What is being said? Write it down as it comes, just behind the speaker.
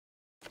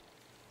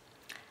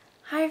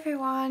Hi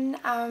everyone.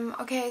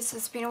 Okay, so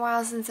it's been a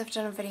while since I've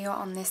done a video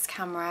on this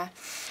camera.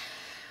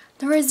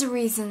 There is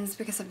reasons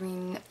because I've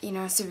been,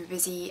 super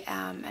busy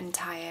and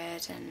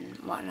tired and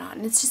whatnot,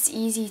 and it's just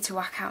easy to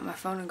whack out my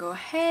phone and go,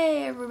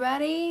 hey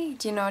everybody,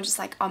 just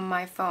like on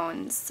my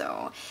phone.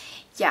 So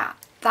yeah,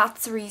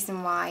 that's the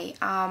reason why.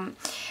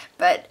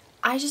 But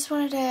I just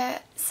wanted to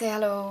say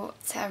hello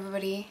to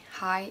everybody.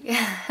 Hi.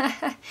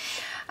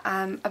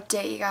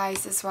 Update you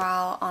guys as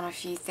well on a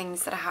few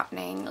things that are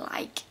happening,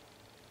 like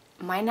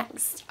my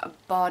next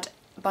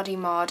body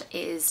mod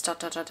is ...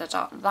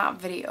 That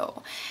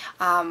video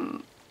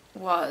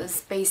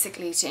was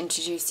basically to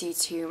introduce you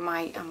to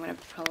my, I'm going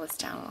to pull this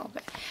down a little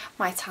bit,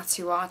 my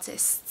tattoo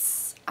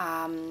artist's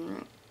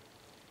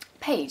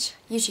page,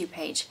 YouTube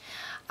page.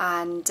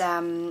 And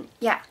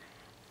yeah,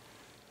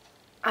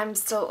 I'm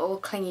still all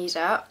clingied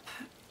up.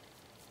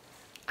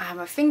 I have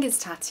my fingers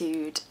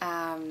tattooed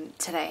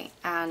today,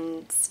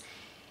 and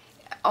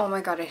oh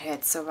my god, it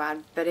hurts so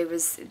bad, but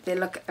they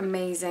look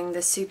amazing,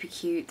 they're super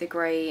cute, they're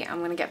great.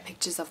 I'm gonna get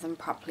pictures of them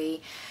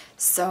properly.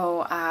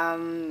 So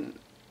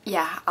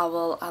yeah,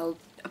 I'll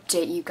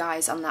update you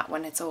guys on that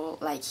when it's all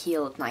like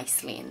healed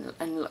nicely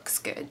and looks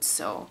good.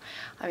 So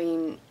I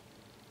mean,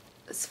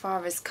 as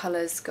far as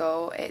colours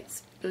go,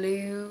 it's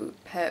blue,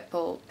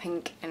 purple,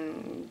 pink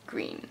and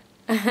green.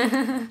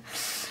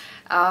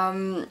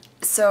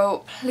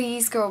 So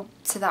please go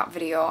to that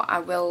video. I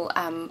will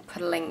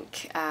put a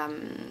link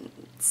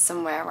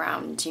somewhere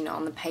around,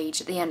 on the page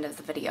at the end of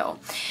the video,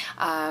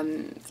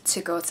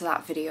 to go to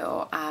that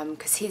video,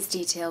 because his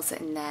details are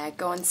in there.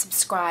 Go and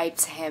subscribe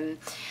to him,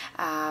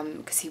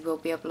 because he will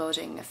be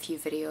uploading a few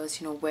videos,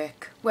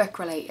 work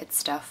related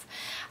stuff.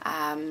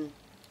 And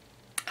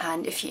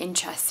if you're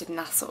interested in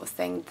that sort of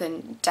thing,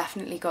 then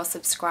definitely go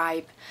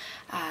subscribe,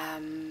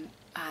 and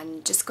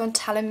just go and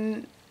tell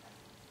him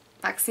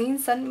Maxine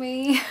sent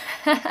me.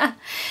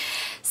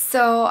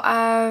 So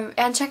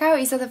and check out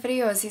his other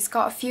videos. He's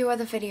got a few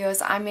other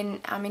videos. I'm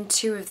in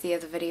two of the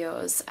other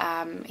videos.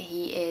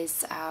 He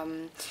is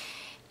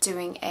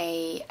doing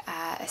a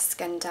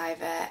skin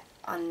diver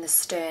on the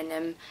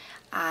sternum,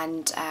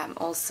 and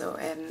also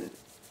a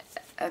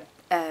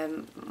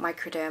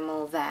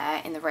microdermal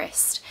there in the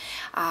wrist,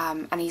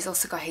 and he's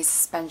also got his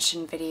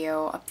suspension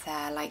video up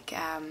there. Like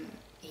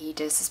he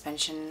did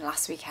suspension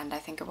last weekend, I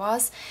think it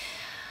was.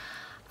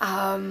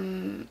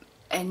 And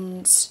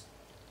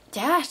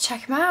yeah,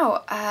 check him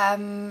out.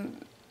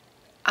 And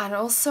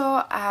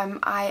also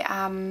I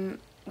am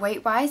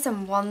weight wise,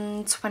 I'm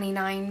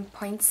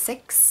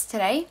 129.6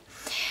 today.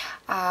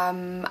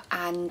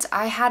 And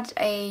I had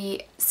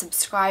a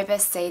subscriber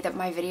say that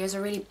my videos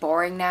are really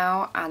boring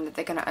now and that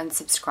they're gonna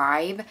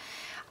unsubscribe,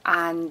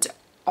 and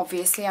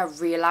obviously I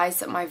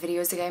realised that my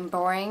videos are getting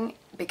boring,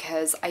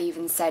 because I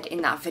even said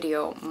in that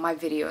video my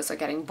videos are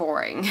getting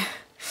boring.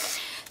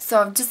 So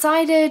I've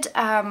decided,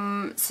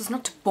 so as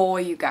not to bore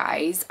you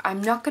guys,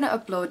 I'm not going to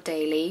upload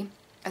daily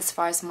as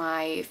far as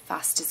my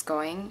fast is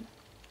going,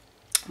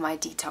 my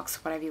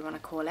detox, whatever you want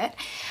to call it.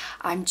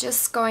 I'm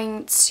just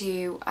going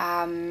to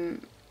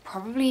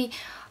probably,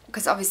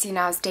 because obviously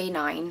now it's day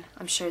 9,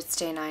 I'm sure it's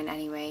day 9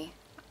 anyway.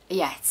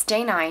 Yeah, it's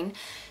day 9.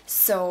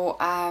 So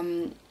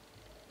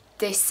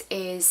this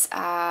is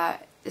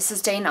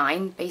day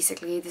 9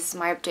 basically. This is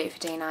my update for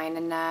day 9,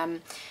 and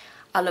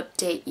I'll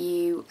update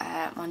you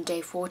on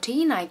day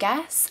 14, I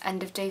guess,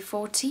 end of day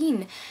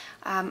 14,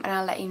 and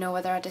I'll let you know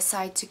whether I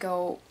decide to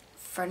go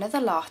for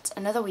another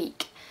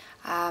week.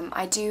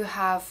 I do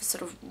have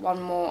sort of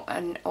one more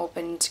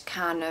unopened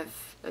can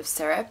of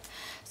syrup,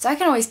 so I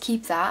can always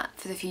keep that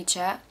for the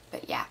future,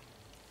 but yeah.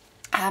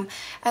 And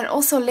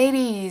also,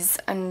 ladies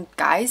and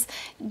guys,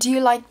 do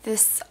you like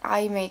this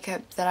eye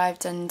makeup that I've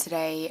done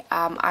today?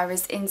 I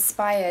was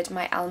inspired,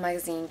 my Elle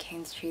magazine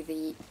came through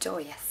the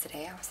door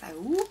yesterday. I was like,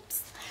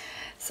 whoops.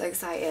 So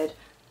excited,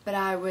 but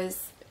I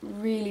was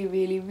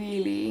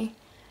really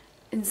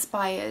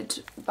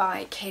inspired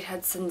by Kate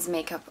Hudson's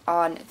makeup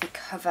on the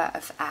cover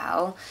of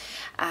Elle,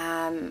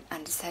 and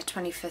it's her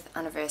 25th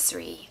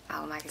anniversary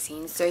Elle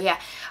magazine. So yeah,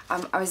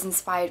 I was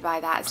inspired by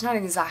that. It's not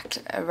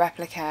exact a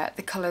replica,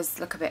 the colours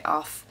look a bit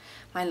off.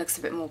 Mine looks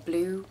a bit more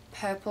blue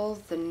purple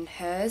than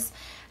hers,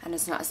 and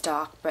it's not as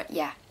dark, but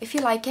yeah, if you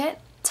like it,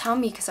 tell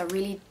me, because I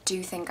really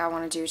do think I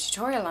want to do a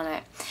tutorial on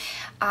it.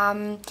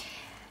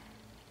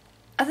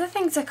 Other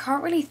things I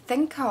can't really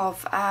think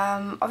of.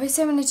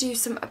 Obviously I'm going to do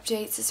some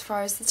updates as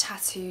far as the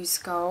tattoos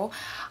go,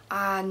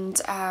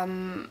 and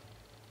I'm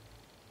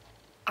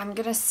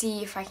going to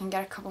see if I can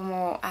get a couple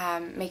more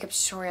makeup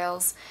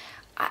tutorials.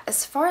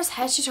 As far as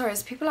hair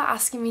tutorials, people are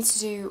asking me to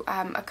do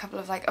a couple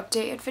of like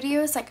updated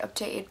videos, like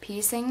updated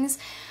piercings.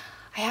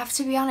 I have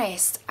to be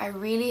honest, I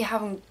really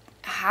haven't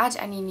had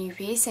any new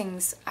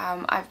piercings.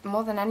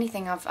 More than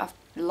anything, I've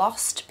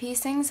lost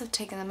piercings, I've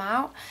taken them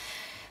out.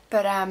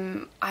 But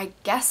I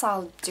guess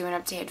I'll do an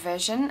updated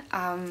version.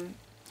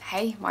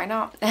 Hey, why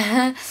not?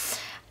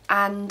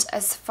 And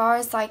as far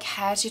as like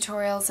hair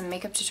tutorials and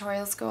makeup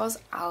tutorials goes,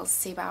 I'll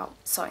see about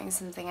sorting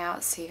something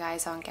out so you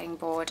guys aren't getting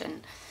bored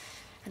and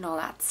all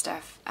that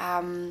stuff.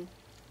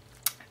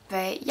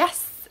 But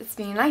yes, It's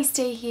been a nice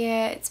day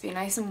here. It's been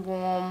nice and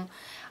warm.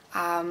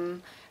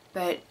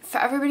 But for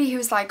everybody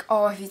who's like,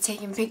 oh, have you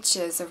taken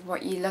pictures of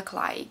what you look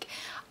like?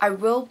 I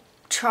will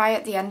try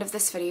at the end of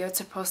this video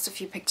to post a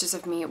few pictures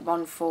of me at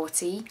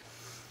 £140,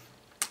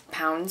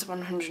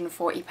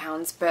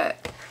 £140,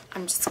 but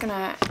I'm just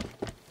gonna,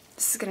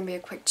 this is gonna be a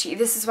quick cheat.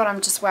 This is what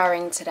I'm just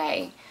wearing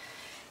today.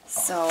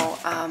 So,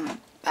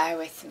 bear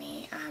with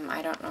me.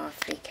 I don't know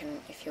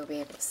if you'll be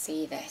able to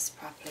see this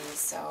properly,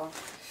 so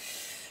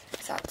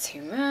is that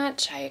too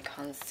much? I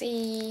can't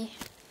see.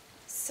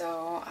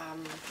 So,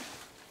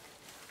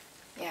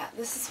 yeah,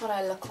 this is what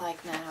I look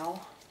like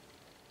now.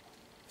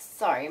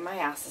 Sorry, my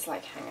ass is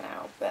like hanging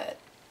out,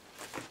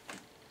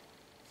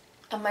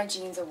 and my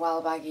jeans are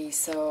well baggy,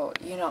 so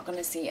you're not going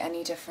to see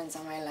any difference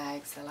on my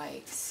legs. They're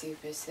like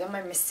super, they're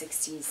my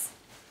mid-60s,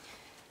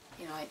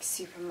 you know, like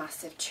super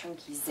massive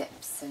chunky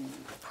zips and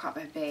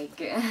proper big.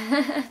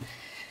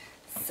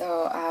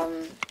 So,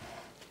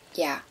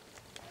 yeah.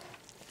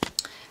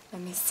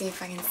 Let me see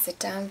if I can sit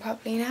down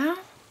properly now.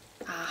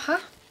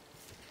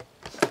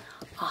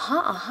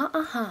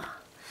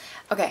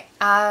 Okay,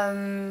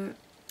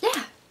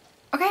 yeah.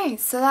 Okay,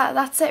 so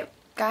that's it,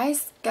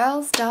 guys,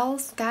 girls,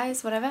 dolls,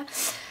 guys, whatever.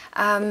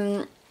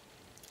 I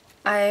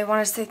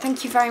want to say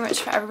thank you very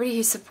much for everybody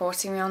who's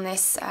supporting me on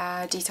this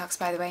detox,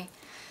 by the way.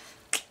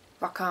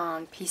 Rock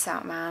on, peace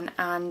out, man,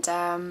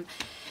 and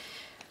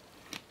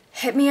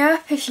hit me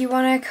up if you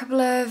want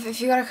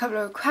if you got a couple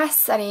of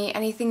requests,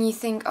 anything you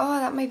think, oh,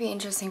 that might be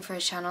interesting for a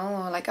channel,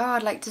 or like, oh,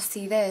 I'd like to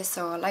see this,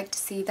 or I'd like to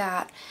see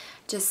that.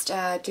 Just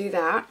do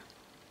that,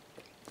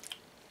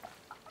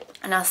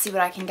 and I'll see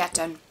what I can get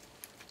done.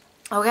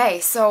 Okay,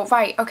 so,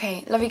 right,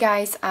 okay, love you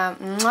guys,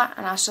 mwah,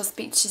 and I shall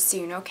speak to you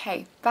soon.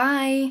 Okay,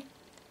 bye.